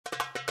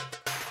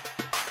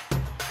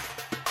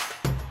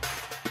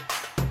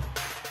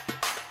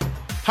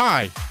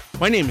Hi,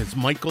 my name is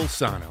Michael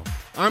Sano.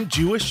 I'm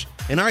Jewish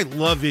and I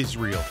love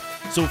Israel.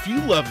 So if you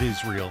love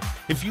Israel,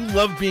 if you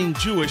love being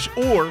Jewish,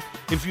 or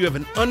if you have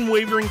an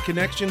unwavering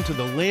connection to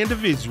the land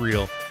of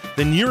Israel,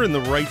 then you're in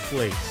the right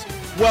place.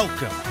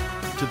 Welcome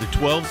to the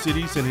 12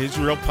 Cities in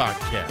Israel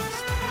podcast.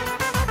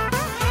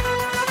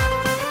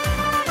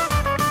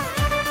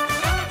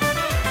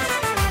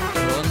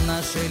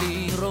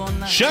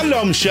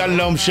 Shalom,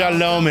 shalom,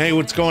 shalom. Hey,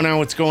 what's going on?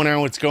 What's going on?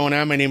 What's going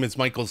on? My name is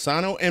Michael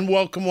Sano, and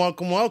welcome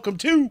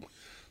to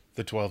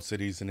the 12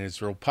 Cities in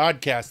Israel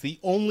podcast, the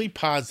only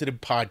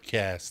positive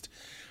podcast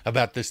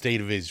about the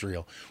state of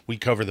Israel. We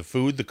cover the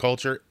food, the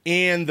culture,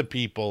 and the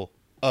people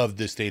of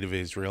the state of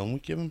Israel, and we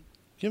give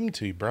them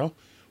to you, bro.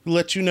 We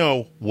let you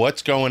know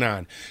what's going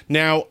on.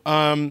 Now,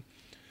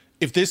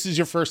 if this is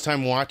your first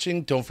time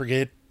watching, don't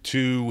forget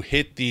to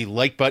hit the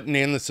like button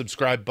and the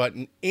subscribe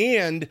button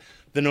and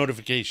the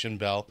notification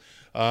bell,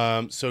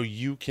 so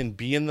you can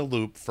be in the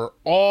loop for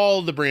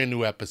all the brand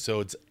new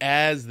episodes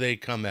as they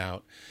come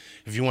out.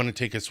 If you want to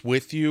take us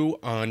with you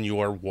on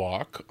your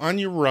walk, on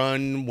your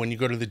run, when you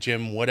go to the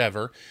gym,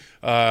 whatever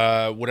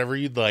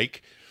you'd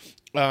like,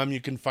 you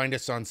can find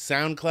us on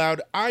SoundCloud,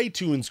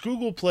 iTunes,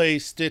 Google Play,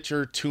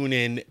 Stitcher,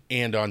 TuneIn,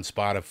 and on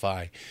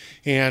Spotify.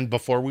 And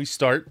before we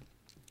start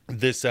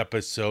this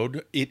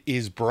episode, it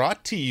is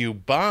brought to you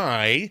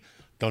by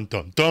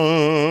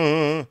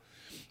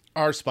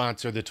our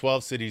sponsor, the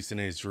 12 Cities in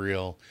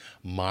Israel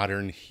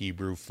Modern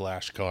Hebrew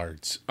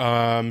Flashcards.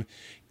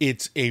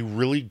 It's a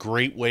really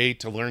great way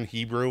to learn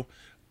Hebrew.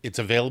 It's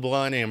available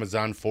on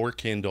Amazon for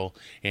Kindle,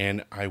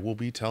 and I will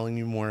be telling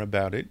you more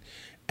about it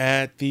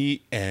at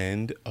the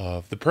end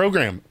of the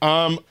program.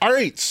 All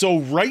right, so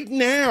right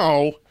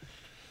now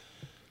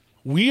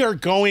we are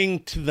going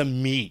to the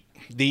meat,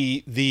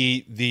 the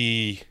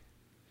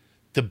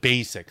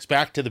basics,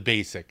 back to the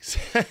basics.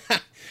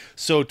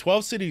 So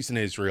 12 Cities in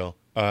Israel,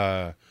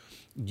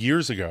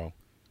 years ago,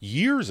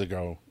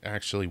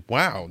 actually,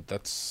 wow,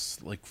 that's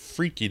like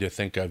freaky to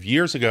think of.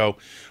 Years ago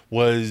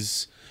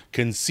was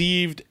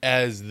conceived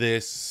as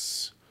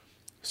this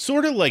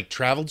sort of like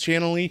Travel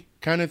Channel-y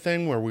kind of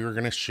thing where we were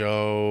going to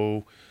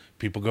show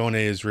people going to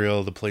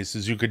Israel, the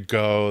places you could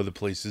go, the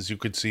places you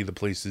could see, the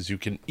places you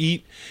can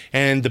eat,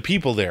 and the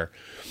people there.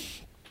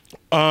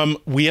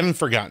 We haven't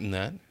forgotten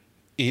that.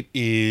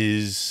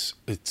 It's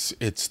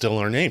still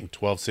our name,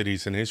 12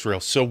 Cities in Israel.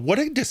 So what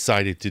I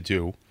decided to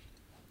do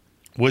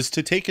was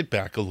to take it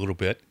back a little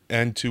bit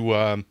and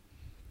to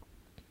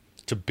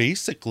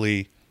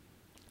basically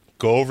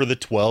go over the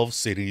 12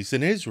 cities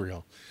in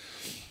Israel.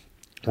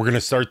 We're going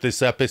to start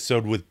this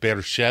episode with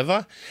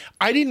Beersheba.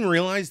 I didn't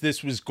realize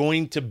this was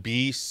going to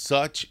be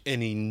such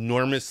an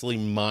enormously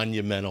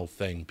monumental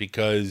thing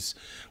because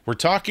we're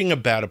talking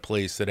about a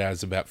place that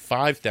has about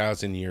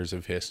 5,000 years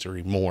of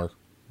history,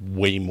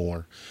 way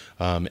more,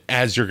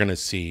 as you're going to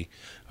see.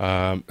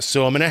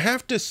 So I'm going to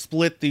have to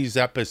split these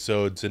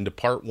episodes into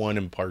part one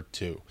and part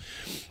two.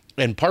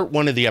 In part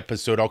one of the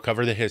episode, I'll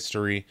cover the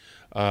history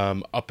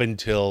up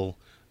until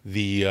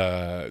the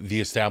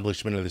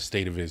establishment of the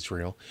state of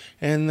Israel.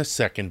 And the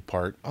second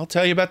part, I'll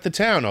tell you about the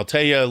town. I'll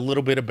tell you a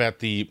little bit about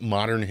the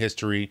modern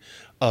history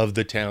of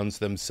the towns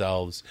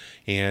themselves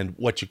and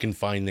what you can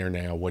find there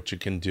now, what you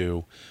can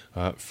do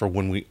for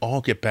when we all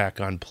get back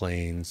on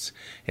planes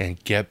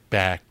and get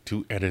back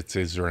to Eretz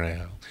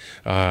Israel,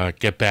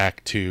 get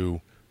back to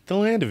the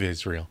land of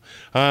Israel.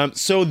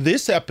 So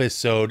this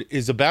episode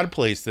is about a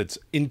place that's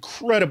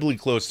incredibly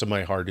close to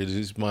my heart. It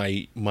is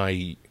my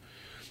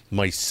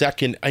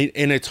second,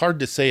 and it's hard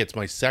to say it's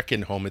my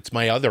second home. It's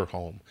my other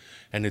home,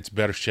 and it's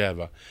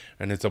Beersheba.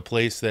 And it's a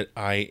place that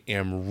I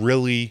am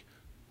really,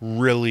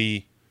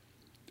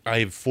 I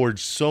have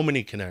forged so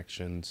many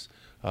connections,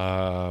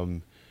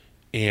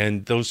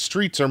 and those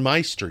streets are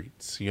my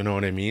streets. You know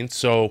what I mean?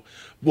 So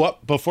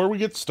before we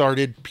get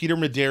started, Peter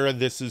Madeira,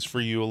 this is for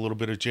you, a little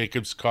bit of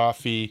Jacob's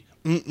coffee.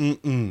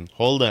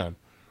 Hold on.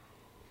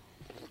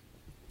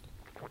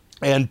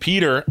 And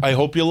Peter, I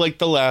hope you liked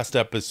the last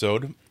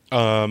episode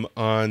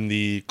on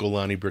the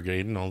Golani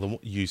Brigade and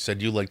you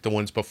said you liked the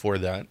ones before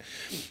that.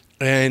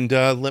 And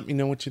let me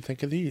know what you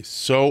think of these.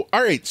 So,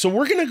 all right. So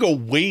we're going to go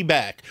way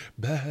back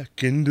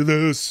into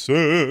the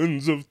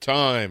sands of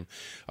time.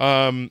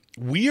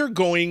 We are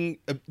going,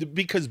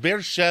 because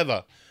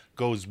Beersheba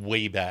goes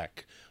way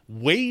back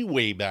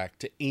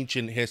to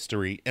ancient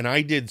history. And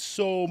I did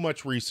so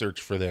much research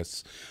for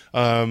this.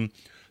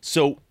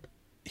 So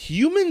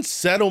human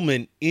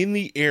settlement in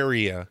the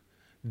area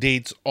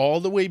dates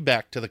all the way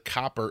back to the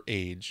Copper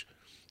Age,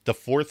 the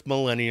 4th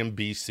millennium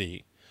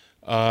BC.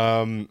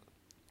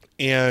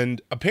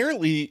 And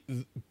apparently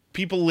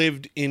people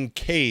lived in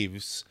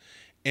caves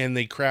and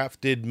they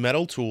crafted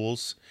metal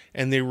tools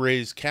and they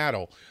raised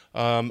cattle.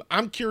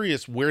 I'm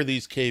curious where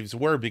these caves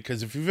were,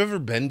 because if you've ever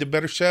been to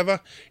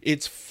Beersheba,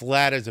 it's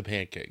flat as a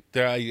pancake.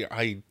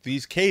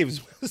 These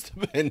caves must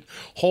have been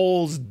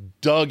holes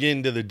dug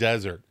into the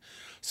desert.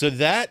 So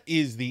that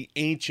is the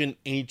ancient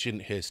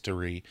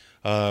history.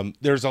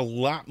 There's a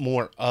lot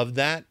more of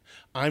that.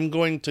 I'm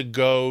going to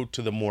go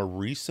to the more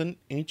recent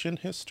ancient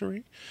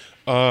history.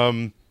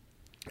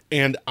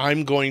 and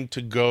I'm going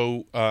to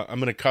go. I'm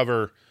going to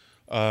cover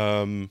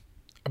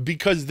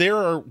because there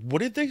are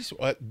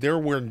there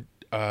were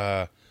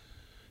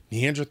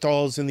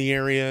Neanderthals in the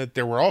area.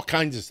 There were all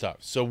kinds of stuff.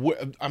 So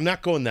I'm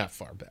not going that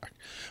far back.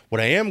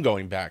 What I am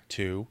going back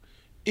to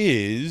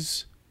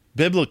is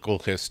biblical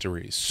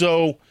history.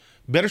 So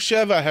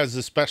Beersheba has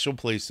a special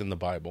place in the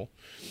Bible.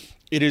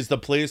 It is the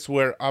place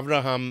where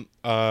Abraham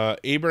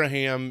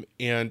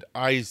and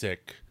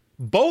Isaac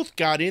both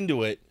got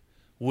into it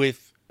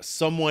with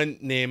someone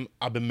named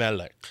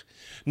Abimelech.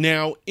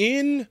 Now,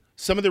 in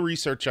some of the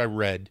research I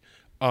read,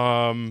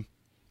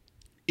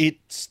 it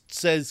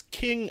says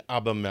King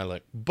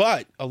Abimelech,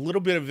 but a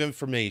little bit of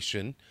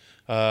information.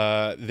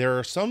 There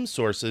are some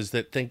sources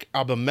that think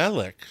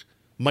Abimelech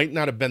might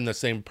not have been the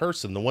same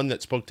person. The one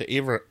that spoke to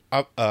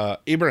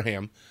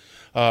Abraham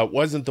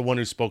wasn't the one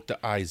who spoke to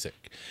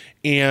Isaac.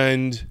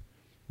 And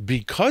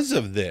because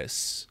of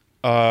this,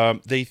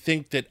 they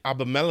think that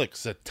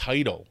Abimelech's a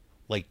title,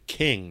 like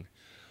king.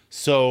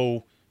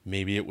 So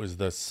maybe it was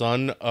the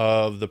son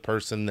of the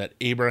person that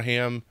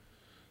Abraham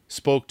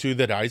spoke to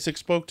that Isaac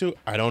spoke to.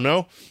 I don't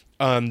know.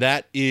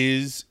 That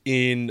is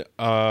in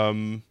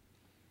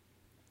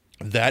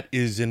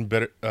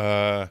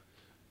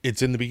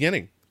it's in the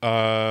beginning.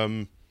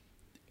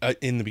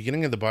 In the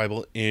beginning of the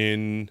Bible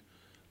in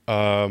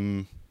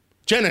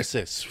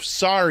Genesis.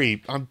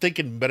 Sorry, I'm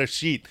thinking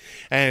Bereshit,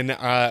 and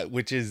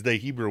which is the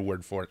Hebrew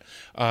word for it,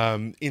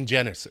 in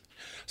Genesis.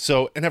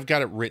 So, and I've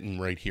got it written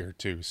right here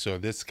too. So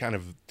this kind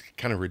of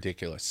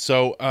ridiculous.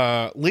 So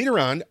later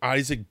on,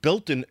 Isaac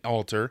built an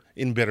altar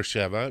in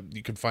Beersheba.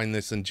 You can find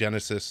this in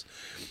Genesis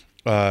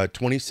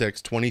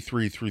 26,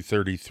 23 through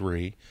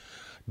 33.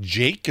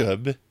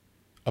 Jacob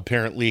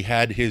apparently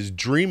had his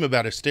dream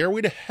about a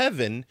stairway to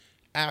heaven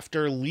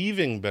after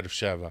leaving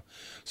Beersheba.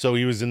 So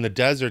he was in the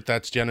desert.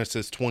 That's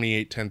Genesis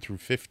 28, 10 through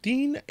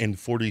 15 and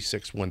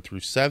 46, 1 through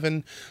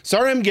 7.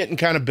 Sorry, I'm getting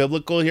kind of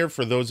biblical here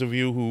for those of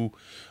you who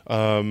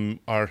are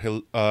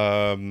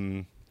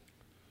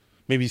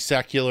maybe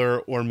secular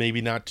or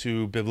maybe not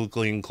too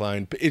biblically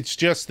inclined. But it's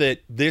just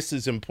that this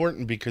is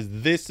important because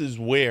this is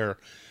where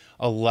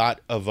a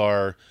lot of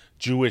our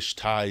Jewish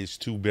ties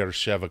to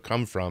Beersheba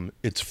come from.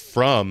 It's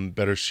from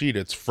Bereshit.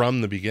 It's from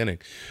the beginning.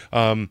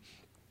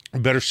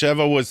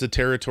 Beersheba was the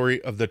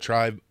territory of the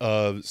tribe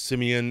of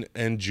Simeon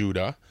and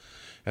Judah,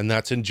 and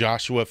that's in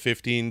Joshua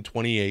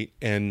 15:28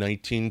 and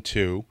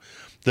 19:2.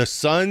 The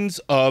sons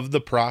of the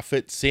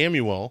prophet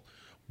Samuel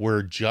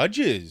were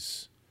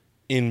judges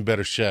in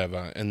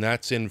Beersheba, and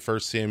that's in 1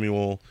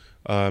 Samuel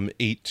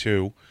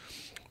 8:2.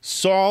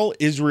 Saul,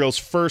 Israel's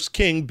first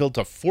king, built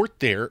a fort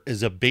there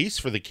as a base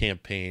for the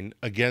campaign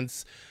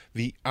against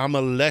the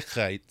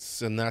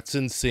Amalekites, and that's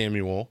in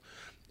Samuel.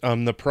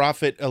 The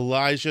prophet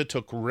Elijah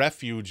took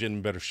refuge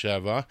in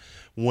Beersheba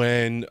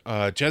when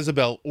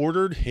Jezebel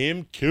ordered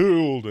him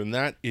killed, and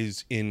that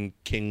is in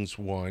Kings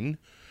 1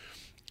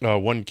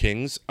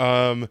 Kings.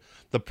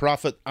 The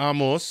prophet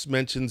Amos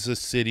mentions the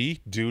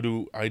city due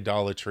to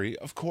idolatry.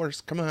 Of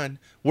course, come on.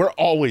 We're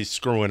always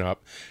screwing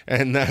up.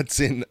 And that's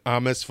in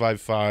Amos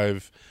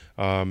 5:5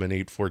 and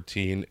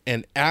 8:14.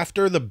 And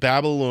after the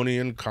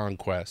Babylonian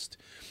conquest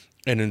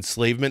and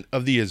enslavement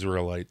of the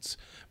Israelites,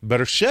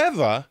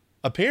 Beersheba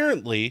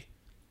apparently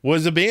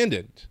was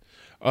abandoned.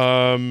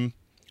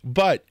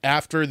 But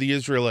after the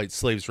Israelite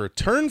slaves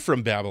returned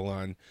from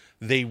Babylon,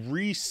 they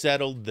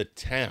resettled the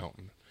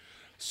town.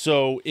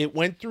 So it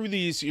went through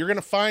these, you're going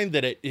to find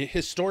that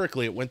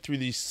historically it went through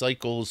these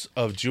cycles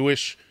of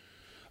Jewish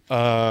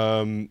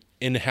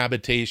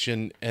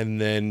inhabitation,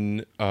 and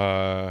then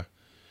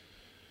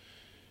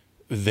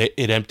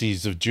it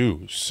empties of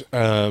Jews.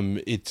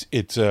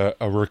 It's a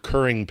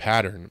recurring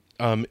pattern.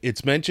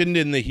 It's mentioned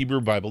in the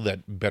Hebrew Bible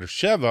that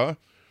Beersheba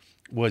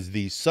was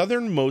the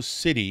southernmost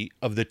city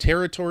of the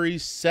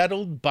territories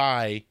settled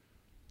by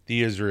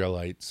the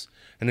Israelites.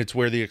 And it's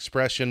where the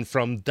expression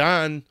from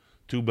Dan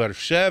to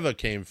Beersheba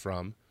came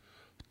from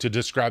to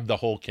describe the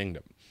whole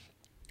kingdom.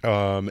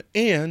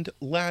 And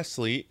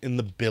lastly, in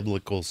the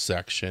biblical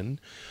section,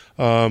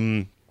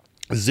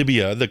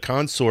 Zibiah, the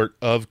consort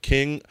of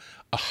King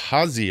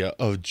Ahaziah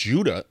of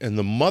Judah and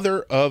the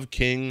mother of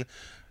King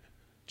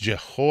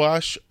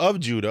Jehoash of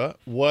Judah,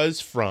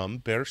 was from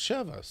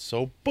Beersheba.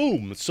 So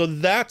boom. So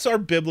that's our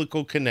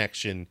biblical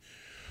connection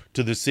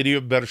to the city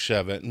of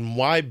Beersheba and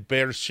why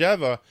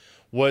Beersheba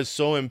was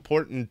so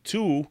important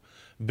to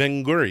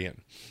Ben-Gurion.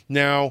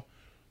 Now,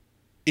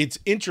 it's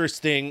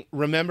interesting.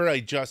 Remember,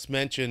 I just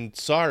mentioned,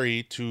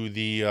 sorry to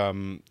the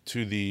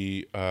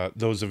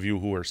those of you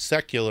who are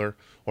secular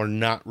or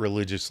not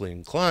religiously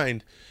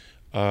inclined,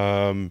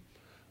 but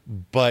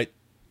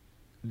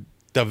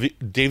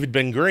David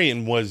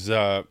Ben-Gurion was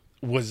a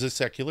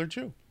secular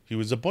Jew. He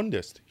was a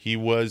Bundist. He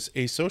was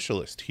a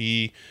socialist.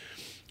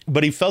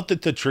 But he felt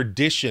that the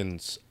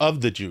traditions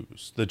of the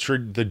Jews,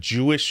 the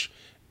Jewish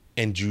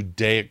and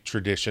Judaic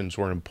traditions,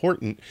 were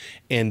important,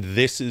 and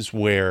this is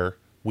where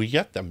we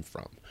get them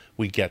from.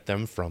 We get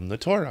them from the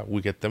Torah.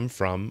 We get them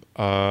from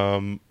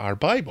our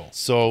Bible.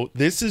 So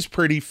this is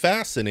pretty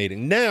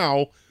fascinating.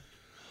 Now,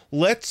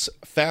 let's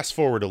fast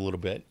forward a little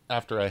bit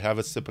after I have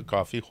a sip of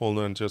coffee. Hold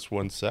on just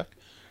one sec.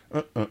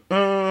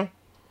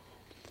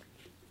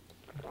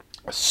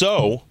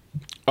 So,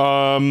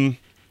 during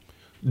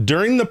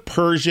the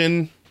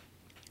Persian,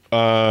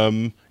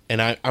 and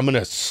I'm going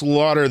to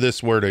slaughter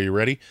this word. Are you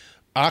ready?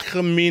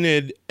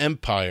 Achaemenid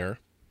Empire,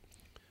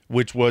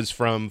 which was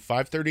from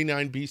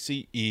 539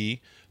 BCE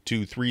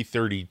to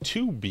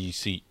 332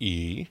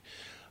 BCE,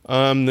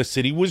 the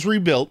city was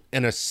rebuilt,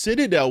 and a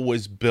citadel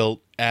was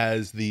built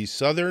as the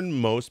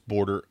southernmost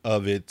border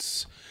of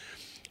its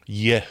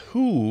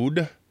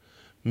Yehud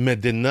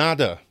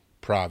Medinata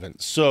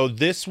province. So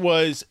this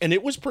was, and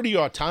it was pretty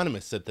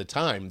autonomous at the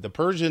time. The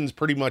Persians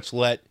pretty much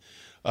let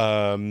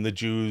the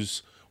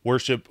Jews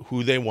worship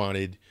who they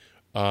wanted,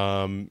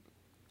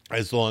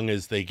 as long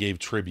as they gave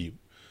tribute.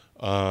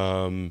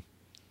 And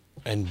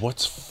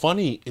what's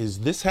funny is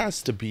this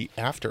has to be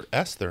after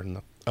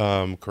Esther,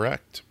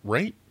 correct?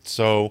 Right?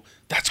 So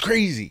that's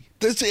crazy.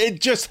 This is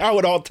just how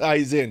it all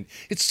ties in.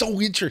 It's so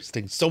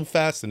interesting, so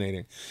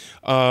fascinating.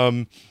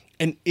 And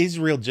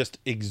Israel just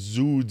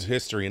exudes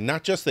history, and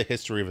not just the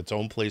history of its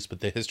own place, but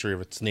the history of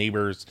its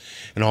neighbors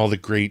and all the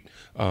great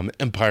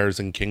empires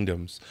and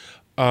kingdoms.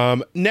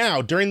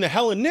 Now, during the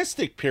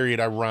Hellenistic period,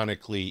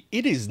 ironically,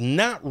 it is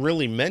not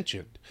really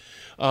mentioned.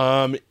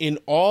 In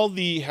all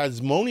the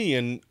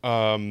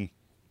Hasmonean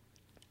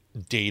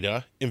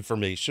data,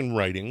 information,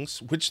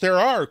 writings, which there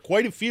are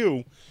quite a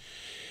few,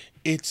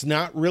 it's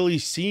not really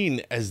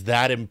seen as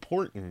that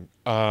important,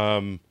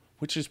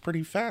 which is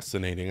pretty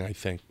fascinating, I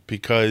think,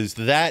 because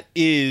that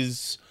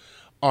is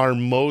our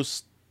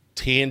most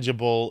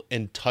tangible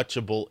and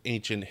touchable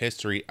ancient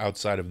history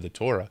outside of the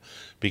Torah,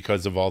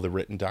 because of all the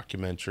written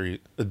documentation,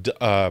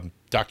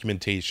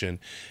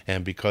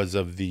 and because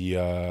of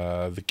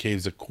the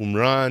caves of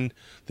Qumran,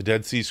 the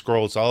Dead Sea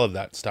Scrolls, all of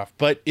that stuff.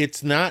 But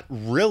it's not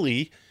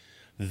really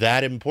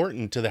that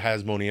important to the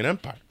Hasmonean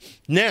Empire.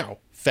 Now,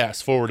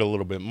 fast forward a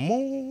little bit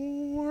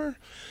more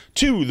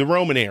to the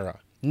Roman era.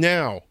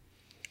 Now,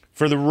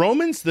 for the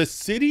Romans, the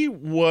city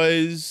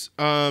was,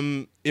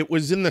 it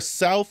was in the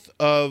south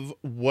of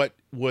what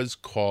was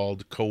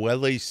called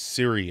Coele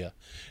Syria,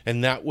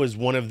 and that was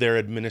one of their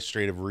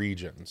administrative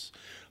regions.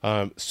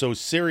 So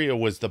Syria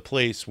was the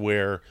place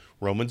where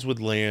Romans would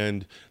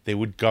land, they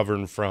would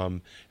govern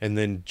from, and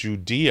then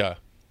Judea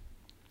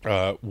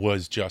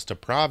was just a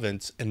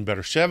province, and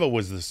Beersheba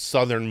was the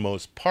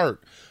southernmost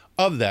part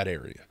of that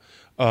area.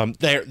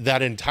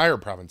 That entire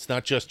province,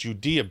 not just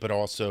Judea, but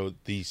also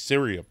the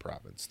Syria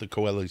province, the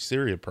Coele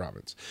Syria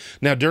province.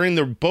 Now, during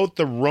both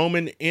the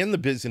Roman and the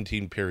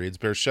Byzantine periods,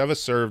 Beersheba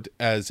served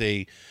as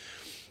a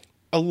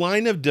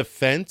line of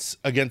defense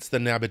against the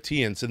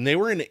Nabateans, and they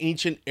were an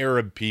ancient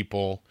Arab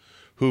people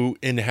who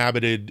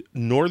inhabited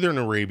northern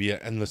Arabia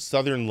and the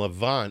southern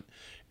Levant,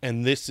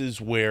 and this is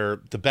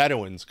where the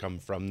Bedouins come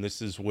from.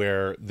 This is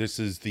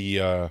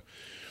the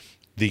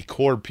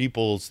core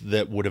peoples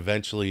that would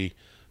eventually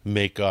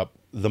make up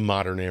the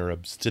modern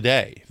Arabs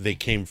today. They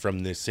came from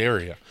this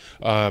area,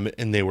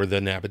 and they were the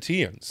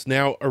Nabateans.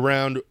 Now,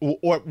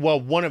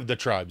 one of the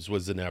tribes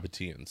was the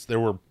Nabateans. There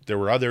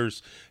were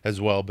others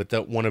as well, but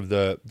that one of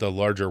the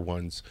larger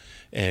ones,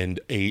 and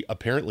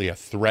apparently a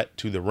threat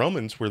to the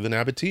Romans, were the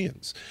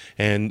Nabateans,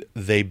 and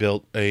they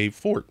built a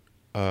fort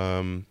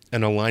and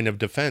a line of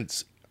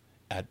defense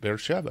at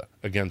Beersheba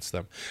against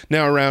them.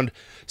 Now, around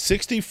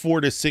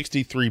 64 to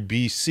 63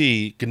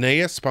 BC,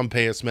 Gnaeus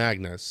Pompeius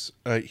Magnus,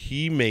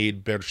 he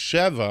made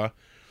Beersheba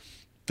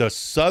the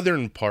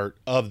southern part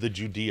of the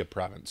Judea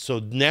province. So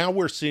now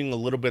we're seeing a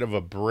little bit of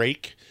a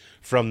break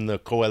from the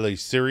Coele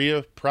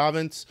Syria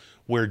province,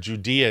 where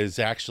Judea is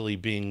actually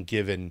being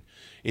given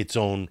its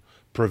own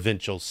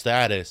provincial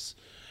status.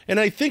 And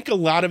I think a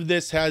lot of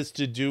this has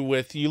to do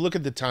with, you look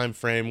at the time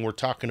frame, we're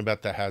talking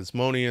about the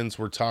Hasmoneans,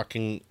 we're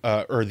talking,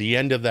 or the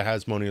end of the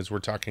Hasmoneans, we're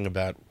talking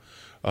about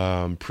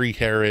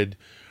pre-Herod,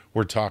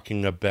 we're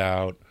talking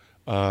about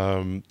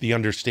the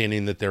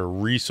understanding that there are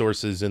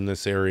resources in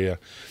this area.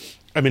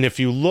 I mean, if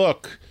you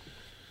look,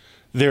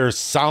 there's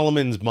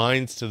Solomon's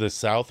mines to the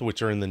south,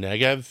 which are in the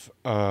Negev,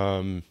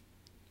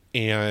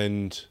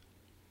 and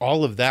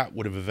all of that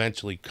would have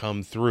eventually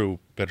come through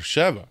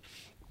Beersheba,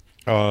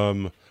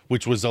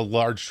 which was a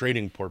large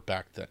trading port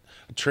back then,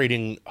 a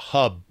trading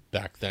hub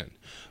back then.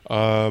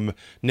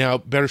 Now,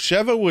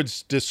 Beersheba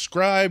was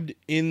described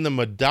in the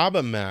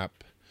Madaba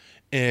map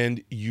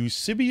and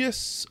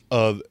Eusebius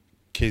of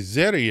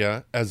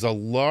Caesarea as a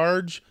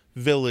large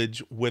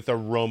village with a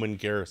Roman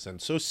garrison.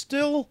 So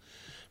still,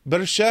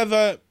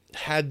 Beersheba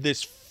had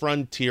this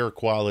frontier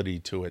quality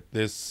to it,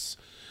 this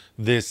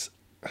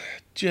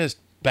just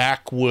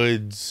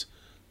backwoods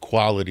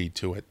quality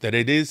to it, that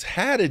it has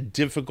had a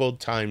difficult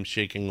time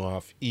shaking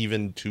off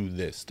even to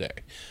this day.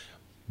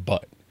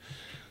 But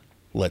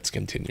let's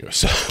continue.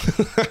 So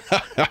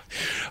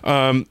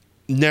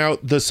now,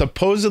 the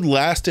supposed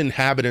last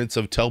inhabitants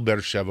of Tel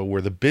Beersheba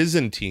were the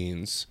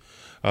Byzantines,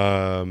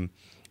 and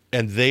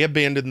they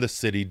abandoned the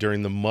city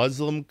during the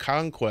Muslim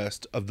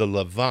conquest of the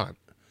Levant.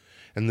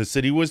 and the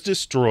city was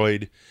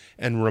destroyed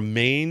and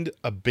remained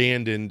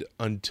abandoned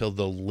until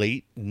the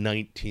late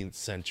 19th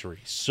century.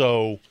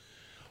 So,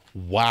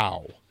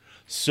 wow.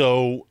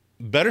 So,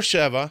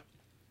 Beersheba,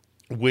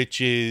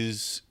 which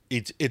is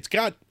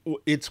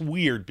it's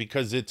weird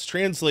because it's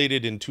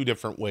translated in two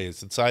different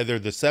ways. It's either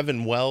the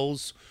seven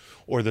wells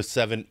or the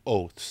seven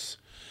oaths,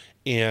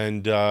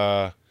 and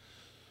Be'er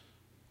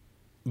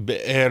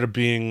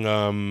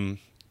being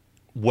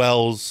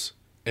wells,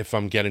 if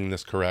I'm getting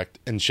this correct,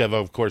 and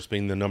Sheva, of course,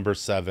 being the number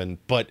seven.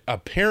 But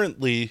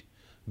apparently,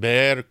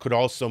 Be'er could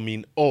also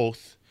mean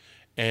oath,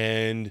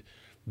 and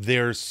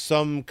there's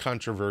some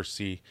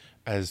controversy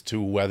as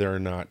to whether or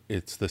not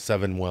it's the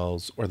seven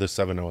wells or the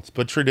seven oaths.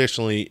 But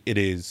traditionally, it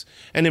is,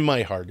 and in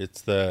my heart,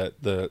 it's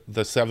the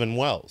seven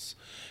wells.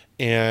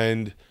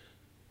 And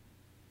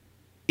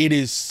it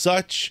is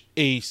such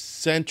a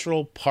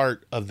central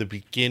part of the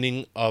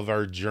beginning of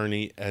our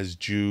journey as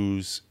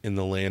Jews in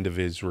the land of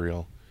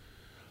Israel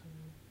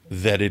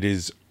that it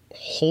is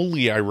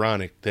wholly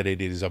ironic that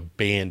it is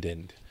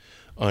abandoned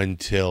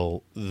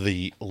until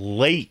the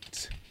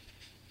late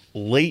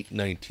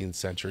 19th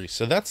century.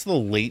 So that's the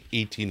late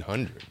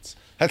 1800s.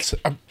 That's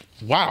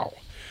wow.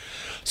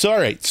 So all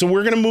right, so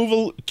we're going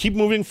to keep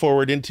moving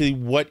forward into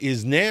what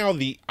is now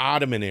the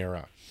Ottoman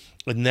era,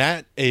 and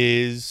that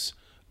is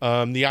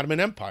the Ottoman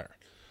Empire.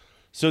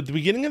 So at the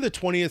beginning of the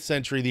 20th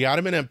century, the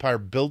Ottoman Empire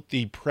built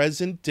the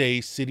present-day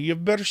city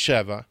of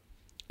Beersheba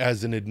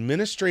as an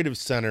administrative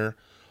center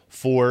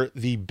for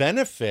the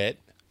benefit,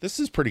 this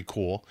is pretty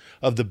cool,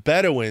 of the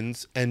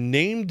Bedouins, and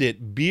named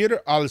it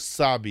Bir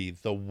al-Sabi,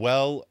 the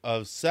Well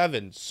of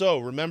Seven. So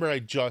remember, I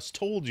just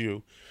told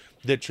you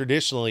that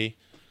traditionally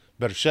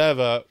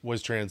Beersheba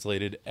was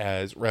translated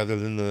as, rather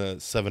than the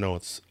seven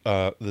oaths,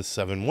 the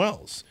seven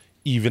wells,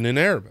 even in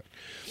Arabic.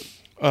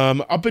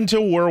 Up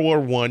until World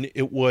War I,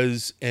 it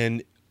was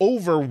an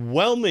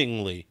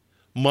overwhelmingly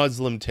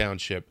Muslim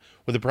township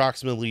with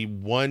approximately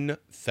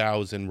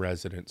 1,000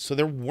 residents. So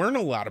there weren't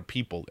a lot of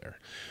people there.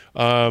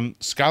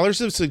 Scholars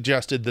have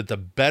suggested that the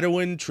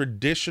Bedouin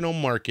traditional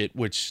market,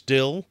 which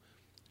still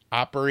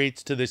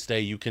operates to this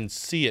day, you can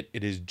see it.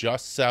 It is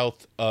just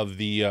south of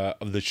the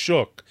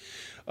Shuk,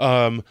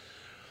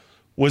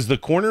 was the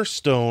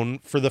cornerstone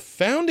for the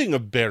founding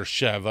of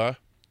Beersheba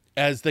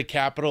as the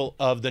capital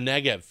of the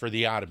Negev for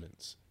the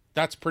Ottomans.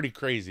 That's pretty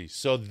crazy.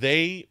 So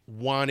they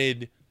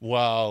wanted,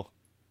 well,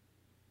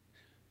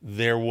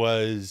 there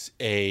was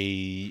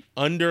a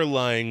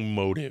underlying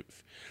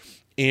motive.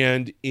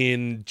 And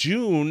in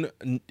June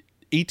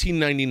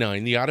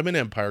 1899, the Ottoman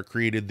Empire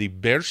created the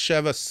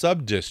Beersheba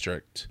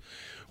sub-district,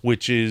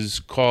 which is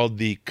called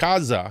the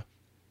Kaza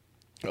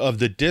of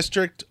the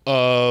District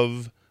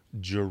of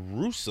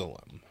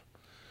Jerusalem.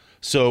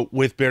 So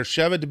with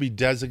Beersheba to be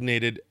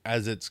designated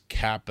as its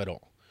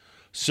capital.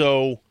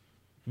 So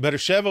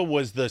Beersheba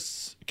was the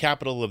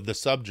capital of the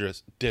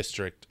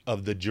sub-district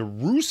of the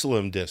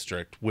Jerusalem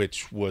district,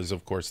 which was,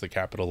 of course, the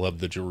capital of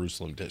the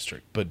Jerusalem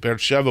district. But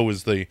Beersheba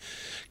was the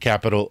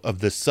capital of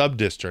the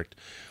sub-district.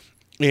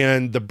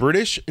 And the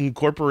British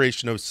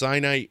incorporation of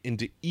Sinai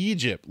into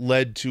Egypt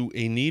led to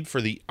a need for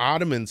the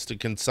Ottomans to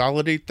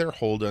consolidate their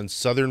hold on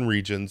southern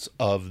regions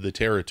of the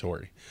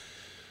territory.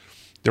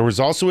 There was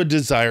also a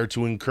desire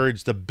to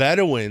encourage the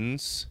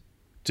Bedouins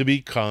to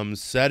become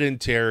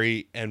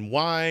sedentary. And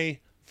why?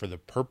 For the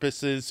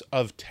purposes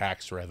of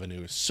tax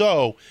revenue.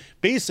 So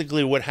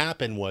basically what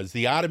happened was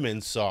the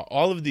Ottomans saw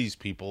all of these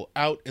people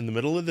out in the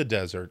middle of the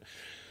desert.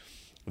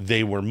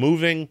 They were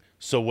moving.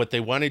 So what they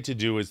wanted to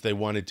do is they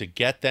wanted to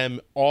get them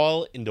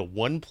all into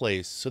one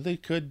place so they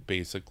could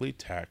basically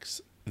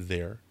tax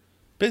their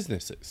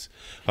businesses.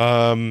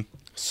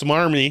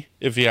 Smarmy,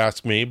 if you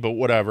ask me, but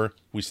whatever.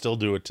 We still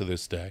do it to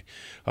this day.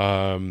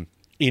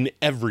 In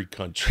every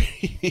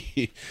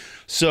country.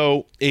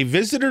 So a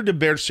visitor to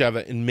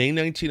Beersheba in May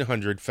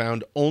 1900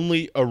 found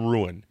only a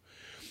ruin,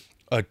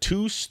 a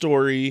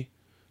 2-story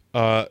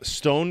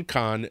stone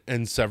khan,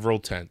 and several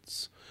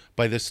tents.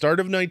 By the start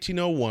of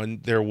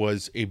 1901, there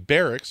was a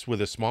barracks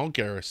with a small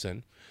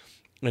garrison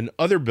and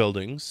other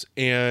buildings,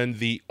 and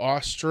the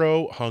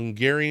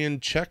Austro-Hungarian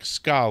Czech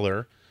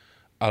scholar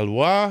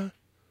Alois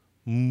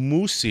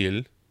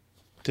Musil,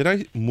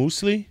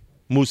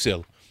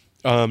 Musil,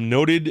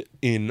 noted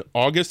in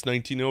August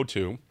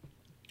 1902,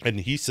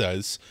 and he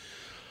says,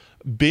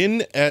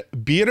 Bir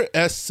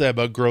es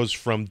Seba grows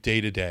from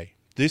day to day.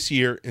 This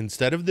year,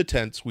 instead of the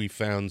tents, we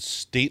found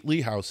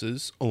stately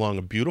houses along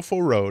a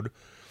beautiful road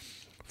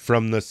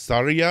from the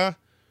Saria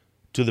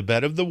to the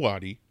bed of the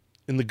Wadi.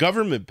 In the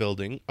government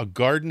building, a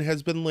garden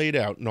has been laid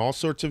out and all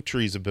sorts of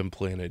trees have been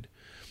planted,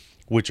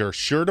 which are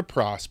sure to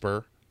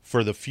prosper,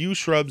 for the few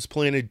shrubs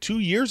planted 2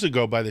 years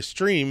ago by the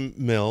stream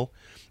mill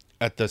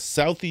at the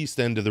southeast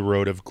end of the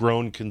road have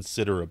grown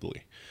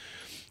considerably.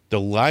 The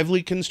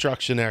lively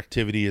construction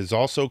activity is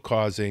also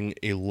causing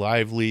a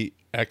lively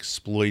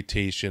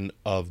exploitation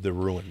of the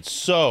ruins.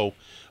 So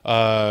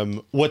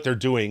what they're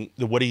doing,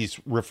 what he's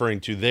referring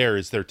to there,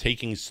 is they're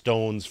taking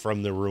stones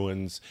from the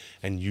ruins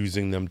and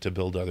using them to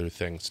build other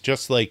things,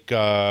 just like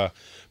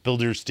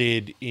builders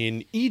did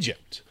in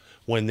Egypt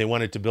when they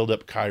wanted to build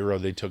up Cairo,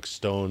 they took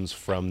stones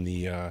from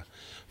the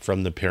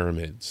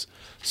pyramids.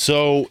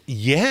 So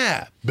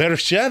yeah,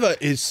 Beersheba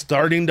is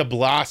starting to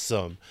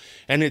blossom.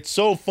 And it's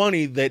so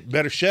funny that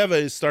Beersheba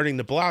is starting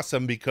to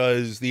blossom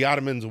because the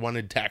Ottomans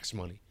wanted tax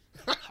money.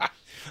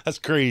 That's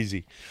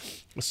crazy.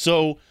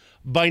 So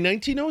by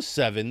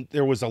 1907,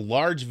 there was a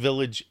large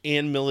village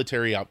and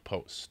military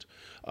outpost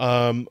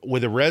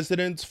with a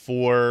residence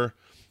for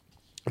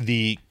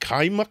the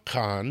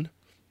Kaimakam,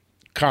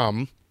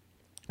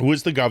 who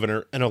was the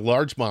governor, and a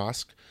large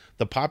mosque.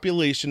 The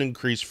population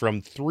increased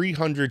from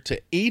 300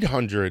 to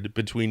 800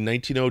 between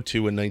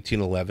 1902 and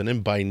 1911.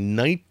 And by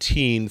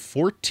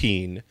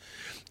 1914,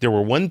 there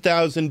were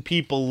 1,000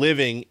 people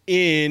living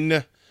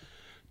in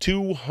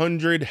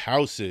 200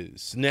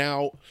 houses.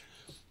 Now,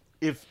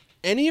 if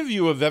any of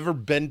you have ever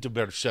been to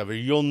Beersheba,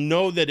 you'll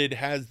know that it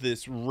has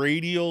this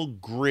radial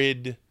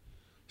grid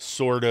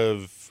sort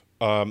of,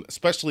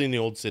 especially in the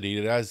old city,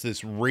 it has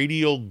this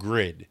radial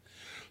grid.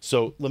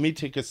 So let me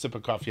take a sip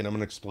of coffee and I'm going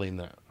to explain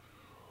that.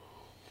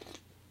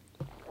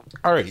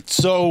 All right,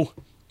 so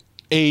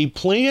a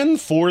plan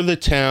for the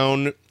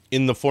town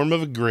in the form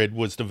of a grid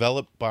was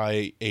developed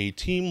by a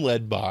team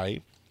led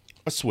by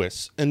a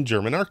Swiss and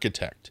German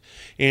architect.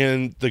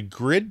 And the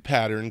grid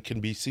pattern can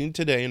be seen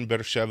today in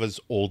Beersheba's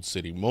old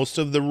city. Most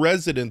of the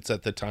residents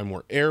at the time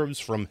were Arabs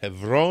from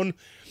Hebron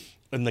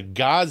and the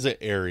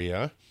Gaza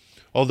area.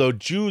 Although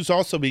Jews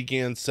also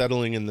began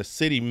settling in the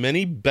city,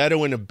 many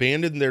Bedouin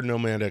abandoned their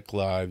nomadic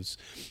lives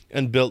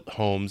and built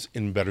homes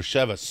in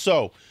Beersheba.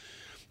 So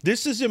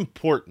this is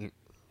important.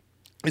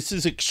 This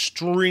is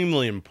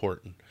extremely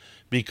important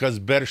because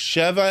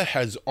Beersheba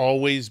has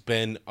always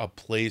been a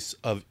place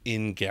of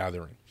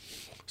ingathering.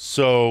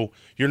 So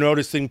you're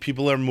noticing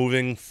people are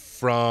moving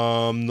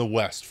from the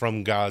west,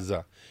 from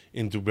Gaza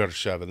into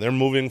Beersheba. They're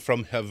moving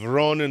from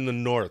Hebron in the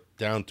north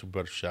down to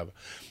Beersheba.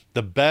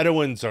 The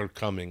Bedouins are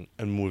coming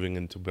and moving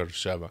into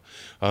Beersheba.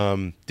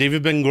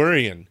 David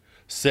Ben-Gurion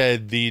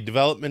said the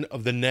development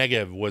of the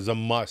Negev was a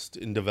must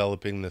in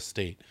developing the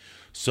state.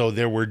 So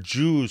there were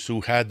Jews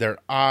who had their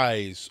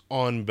eyes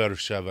on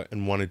Beersheba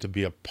and wanted to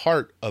be a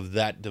part of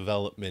that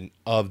development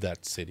of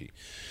that city.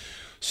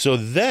 So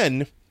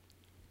then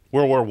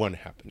World War I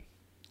happened.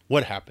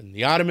 What happened?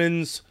 The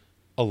Ottomans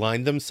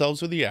aligned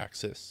themselves with the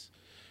Axis,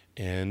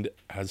 and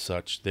as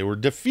such, they were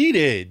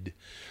defeated.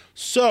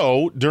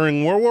 So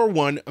during World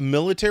War I, a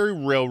military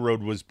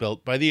railroad was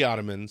built by the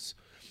Ottomans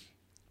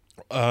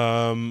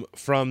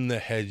from the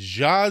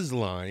Hejaz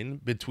line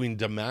between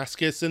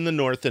Damascus in the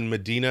north and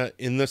Medina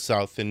in the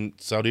south in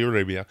Saudi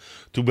Arabia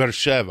to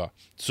Beersheba.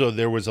 So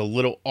there was a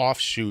little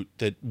offshoot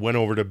that went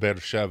over to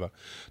Beersheba.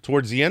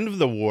 Towards the end of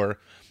the war,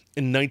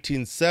 in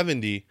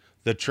 1970,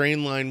 the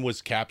train line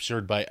was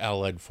captured by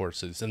Allied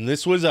forces. And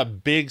this was a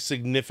big,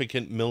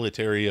 significant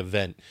military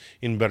event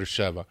in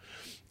Beersheba.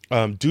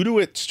 Due to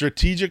its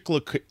strategic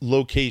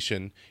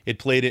location, it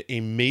played a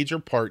major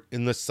part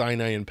in the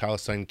Sinai and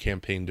Palestine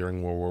campaign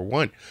during World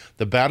War I.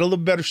 The Battle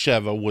of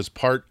Beersheba was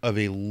part of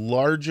a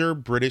larger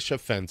British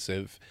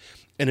offensive,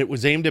 and it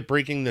was aimed at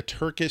breaking the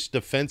Turkish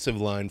defensive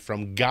line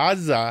from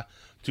Gaza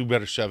to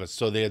Beersheba.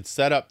 So they had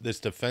set up this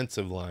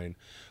defensive line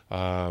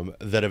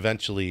that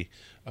eventually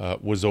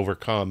was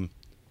overcome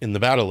in the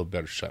Battle of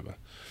Beersheba.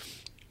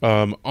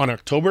 On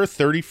October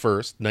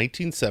 31st,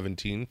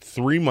 1917,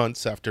 3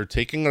 months after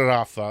taking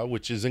Rafah,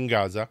 which is in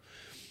Gaza,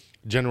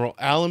 General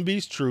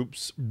Allenby's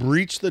troops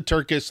breached the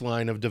Turkish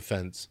line of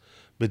defense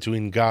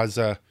between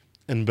Gaza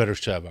and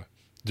Beersheba.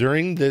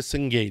 During this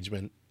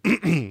engagement,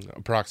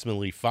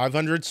 approximately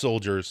 500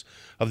 soldiers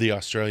of the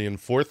Australian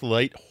 4th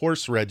Light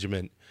Horse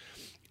Regiment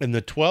and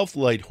the 12th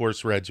Light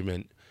Horse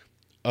Regiment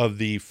of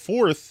the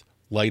 4th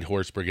Light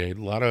Horse Brigade,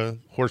 a lot of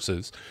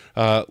horses,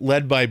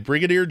 led by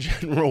Brigadier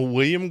General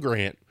William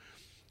Grant,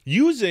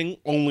 using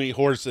only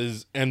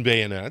horses and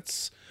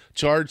bayonets,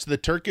 charged the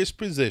Turkish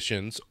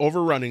positions,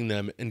 overrunning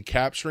them and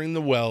capturing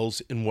the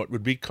wells in what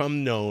would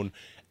become known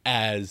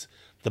as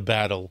the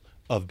Battle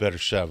of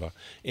Beersheba.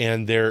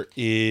 And there was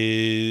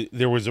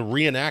a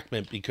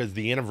reenactment because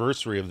the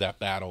anniversary of that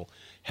battle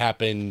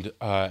happened,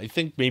 I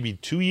think maybe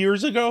 2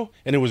 years ago,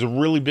 and it was a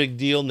really big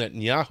deal.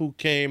 Netanyahu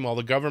came, all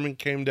the government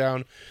came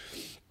down.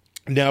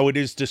 Now, it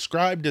is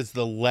described as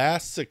the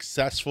last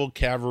successful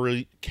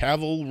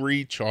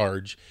cavalry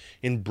charge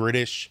in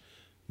British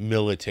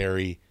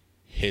military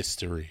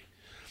history.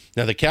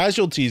 Now, the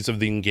casualties of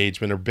the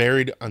engagement are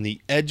buried on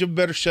the edge of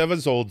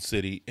Beersheba's old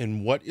city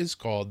in what is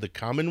called the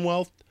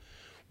Commonwealth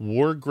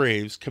War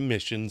Graves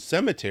Commission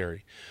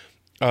Cemetery.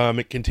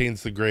 It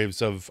contains the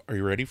graves of, are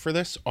you ready for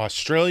this?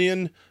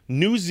 Australian,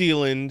 New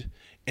Zealand,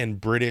 and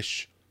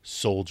British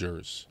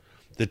soldiers.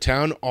 The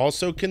town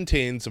also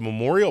contains a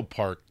memorial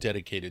park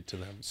dedicated to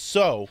them.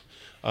 So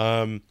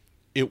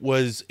it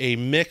was a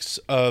mix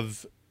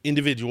of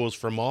individuals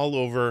from all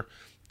over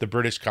the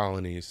British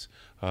colonies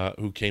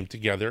who came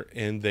together,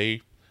 and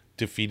they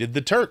defeated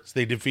the Turks.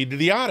 They defeated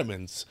the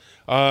Ottomans.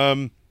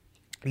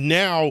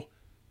 Now,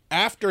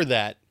 after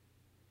that,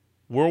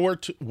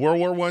 World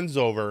War I's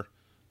over.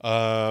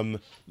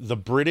 The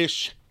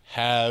British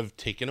have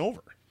taken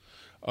over.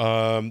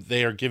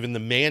 They are given the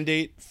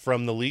mandate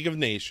from the League of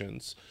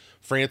Nations.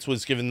 France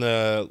was given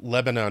the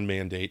Lebanon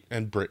mandate,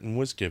 and Britain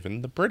was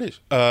given the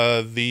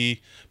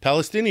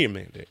Palestinian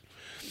mandate.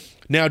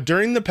 Now,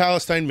 during the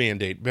Palestine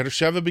mandate,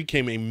 Beersheba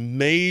became a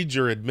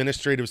major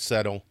administrative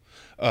center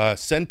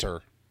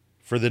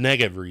for the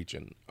Negev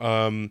region.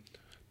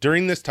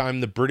 During this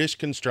time, the British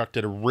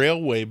constructed a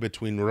railway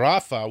between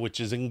Rafah, which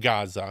is in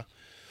Gaza,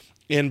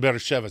 and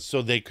Beersheba,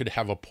 so they could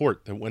have a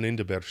port that went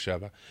into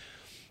Beersheba.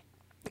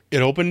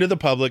 It opened to the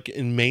public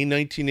in May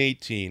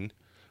 1918,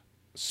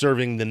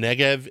 serving the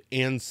Negev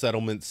and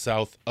settlements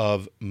south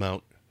of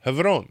Mount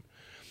Hebron.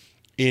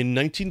 In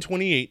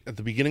 1928, at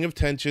the beginning of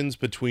tensions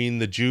between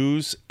the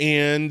Jews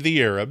and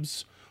the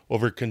Arabs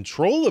over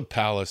control of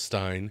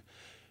Palestine,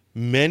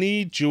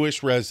 many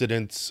Jewish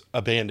residents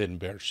abandoned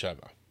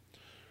Beersheba,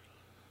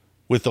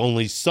 with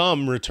only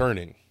some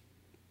returning.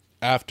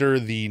 After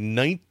the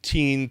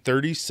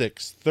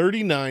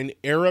 1936-39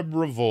 Arab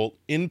revolt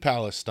in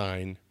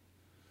Palestine,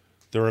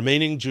 the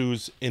remaining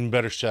Jews in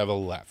Beersheba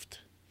left.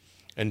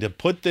 And to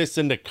put this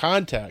into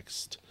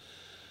context,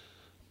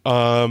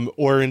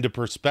 or into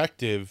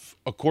perspective,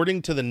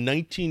 according to the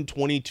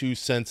 1922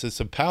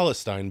 census of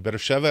Palestine,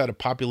 Beersheba had a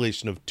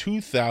population of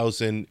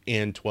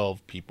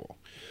 2,012 people.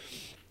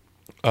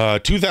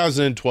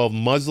 2,012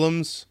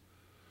 Muslims,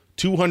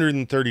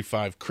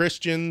 235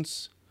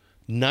 Christians,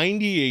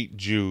 98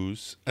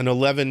 Jews, and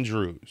 11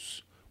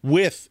 Druze,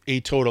 with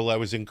a total, I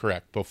was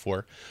incorrect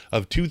before,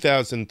 of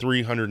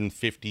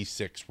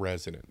 2,356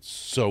 residents.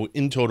 So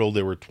in total,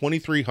 there were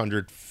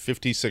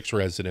 2,356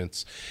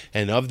 residents,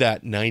 and of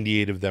that,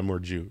 98 of them were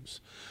Jews.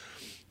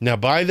 Now,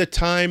 by the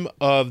time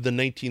of the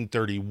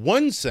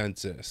 1931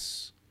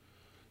 census,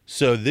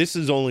 so this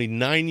is only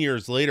 9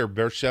 years later,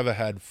 Beersheba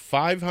had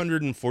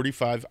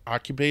 545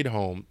 occupied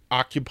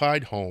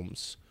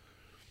homes,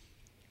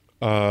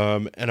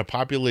 and a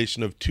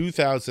population of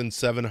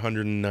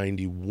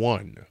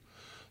 2,791.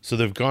 So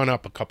they've gone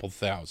up a couple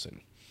thousand.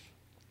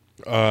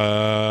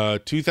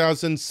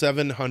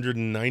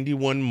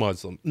 2,791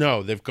 Muslim.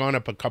 No, they've gone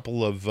up a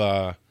couple of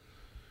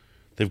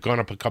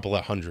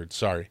hundred,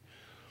 sorry.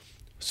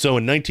 So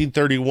in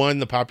 1931,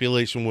 the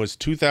population was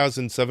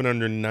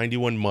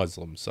 2,791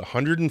 Muslims,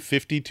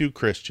 152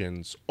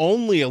 Christians,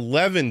 only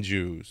 11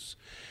 Jews,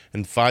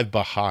 and 5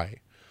 Baha'i,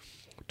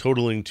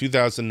 totaling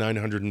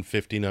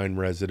 2,959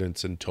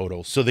 residents in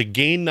total. So they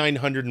gained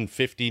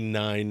 950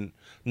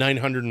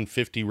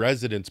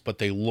 residents, but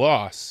they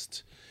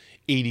lost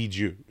 80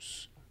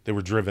 Jews. They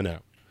were driven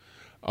out.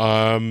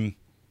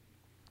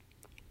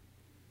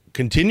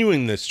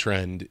 Continuing this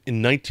trend,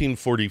 in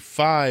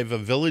 1945, a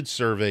village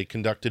survey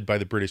conducted by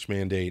the British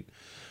Mandate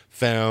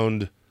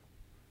found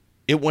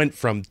it went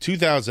from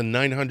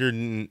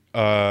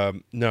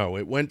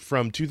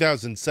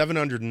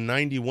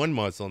 2,791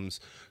 Muslims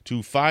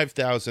to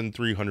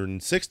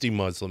 5,360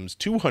 Muslims,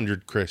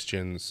 200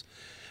 Christians,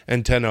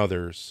 and 10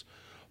 others,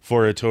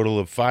 for a total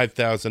of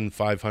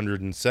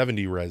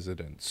 5,570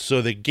 residents.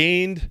 So they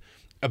gained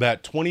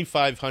about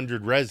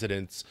 2,500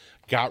 residents,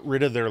 got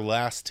rid of their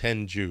last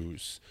 10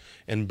 Jews,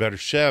 and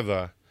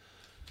Beersheba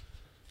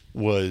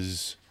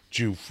was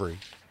Jew-free.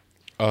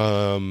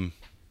 But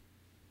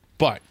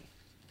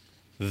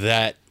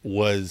that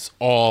was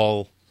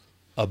all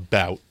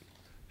about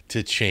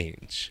to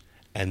change.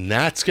 And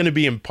that's going to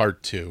be in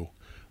part 2.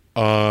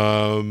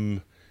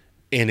 And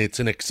it's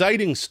an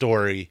exciting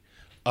story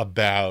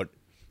about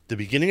the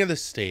beginning of the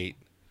state,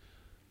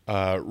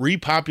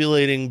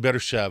 repopulating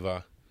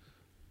Beersheba,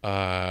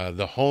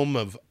 the home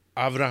of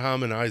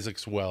Abraham and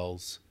Isaac's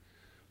wells,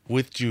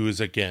 with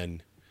Jews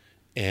again,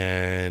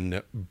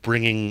 and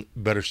bringing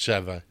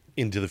Beersheba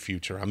into the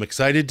future. I'm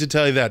excited to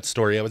tell you that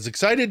story. I was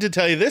excited to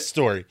tell you this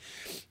story.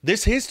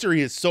 This history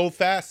is so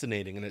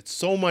fascinating, and it's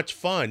so much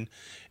fun,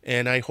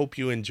 and I hope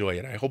you enjoy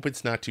it. I hope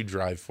it's not too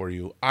dry for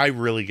you. I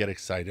really get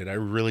excited. I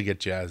really get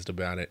jazzed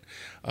about it.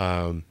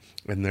 And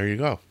there you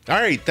go. All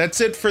right,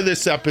 that's it for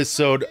this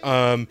episode.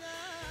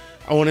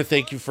 I want to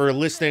thank you for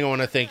listening. I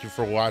want to thank you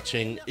for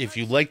watching. If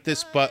you like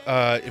this,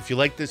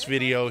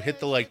 video,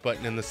 hit the like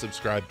button and the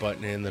subscribe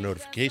button and the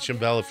notification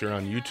bell if you're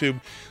on YouTube,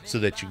 so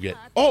that you get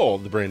all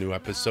the brand new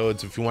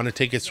episodes. If you want to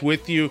take us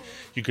with you,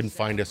 you can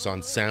find us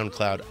on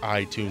SoundCloud,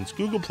 iTunes,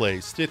 Google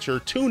Play, Stitcher,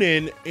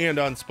 TuneIn, and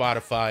on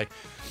Spotify.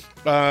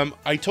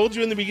 I told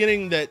you in the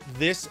beginning that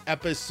this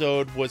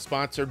episode was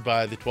sponsored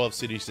by the 12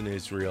 Cities in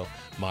Israel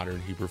Modern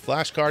Hebrew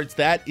Flashcards.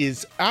 That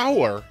is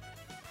our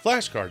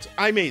flashcards.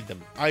 I made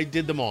them. I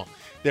did them all.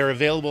 They're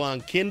available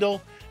on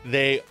Kindle.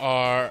 They're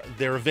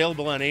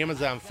available on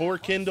Amazon for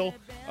Kindle.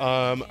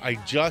 I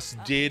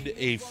just did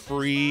a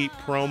free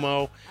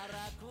promo.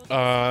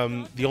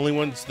 The only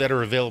ones that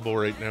are available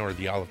right now are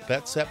the Aleph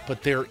Bet set,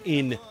 but they're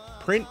in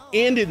print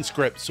and in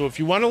script. So if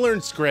you want to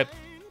learn script,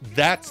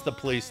 that's the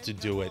place to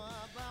do it.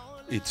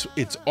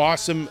 It's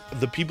awesome.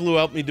 The people who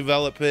helped me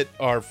develop it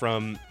are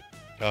from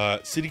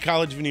City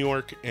College of New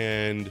York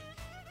and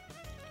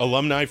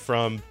alumni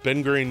from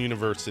Ben Gurion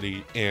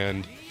University,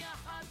 and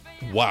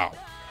wow,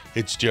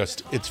 it's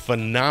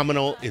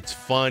phenomenal. It's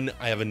fun.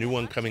 I have a new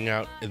one coming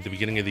out at the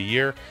beginning of the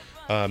year,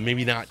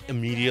 Maybe not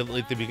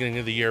immediately at the beginning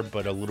of the year,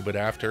 but a little bit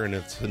after, and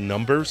it's the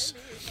numbers.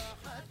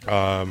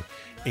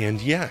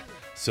 And yeah,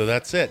 so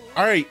that's it.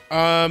 All right.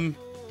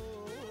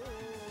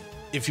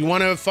 If you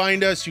want to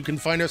find us, you can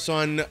find us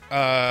on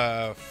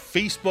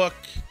Facebook,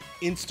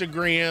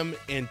 Instagram,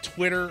 and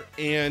Twitter.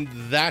 And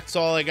that's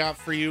all I got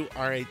for you.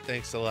 All right.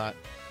 Thanks a lot.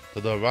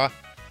 תודה רבה.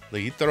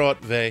 להתראות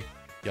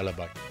ויאללה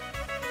ביי.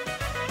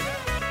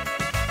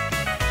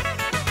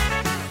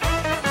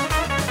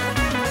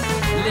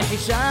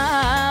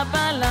 לחישה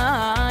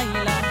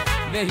בלילה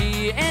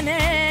והיא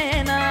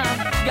איננה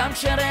גם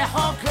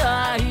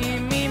שרחוקה היא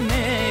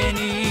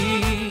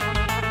ממני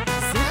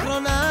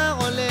זיכרונה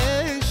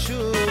עולה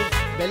שוב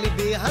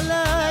בליבי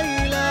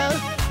הלילה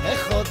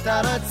איך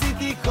אותה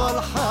רציתי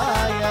כל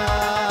חיי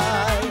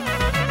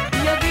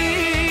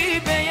ידי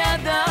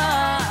בידה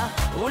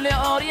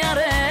ולאור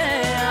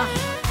ירח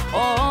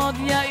עוד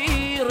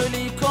יאיר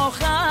לי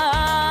כוכב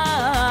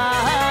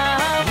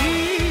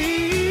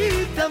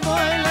היא תבוא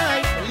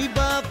אליי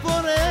ליבה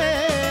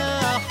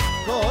פורח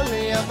כל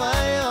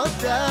ימי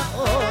אותה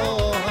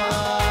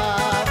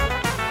אוהב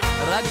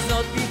רק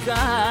זאת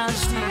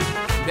ביקשתי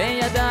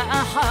בידה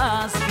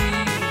אחזתי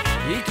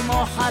היא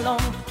כמו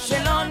חלום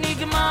שלא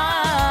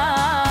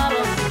נגמר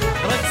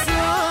רק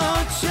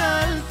זאת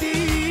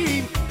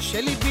שאלתי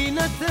שליבי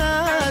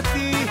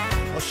נתתי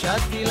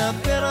הושעתי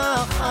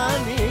לפרח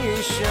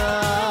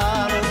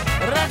הנשאר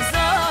רק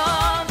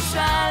זאת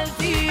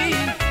שאלתי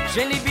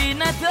שליבי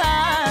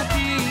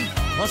נתתי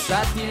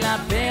הושעתי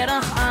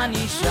לפרח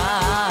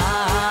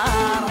הנשאר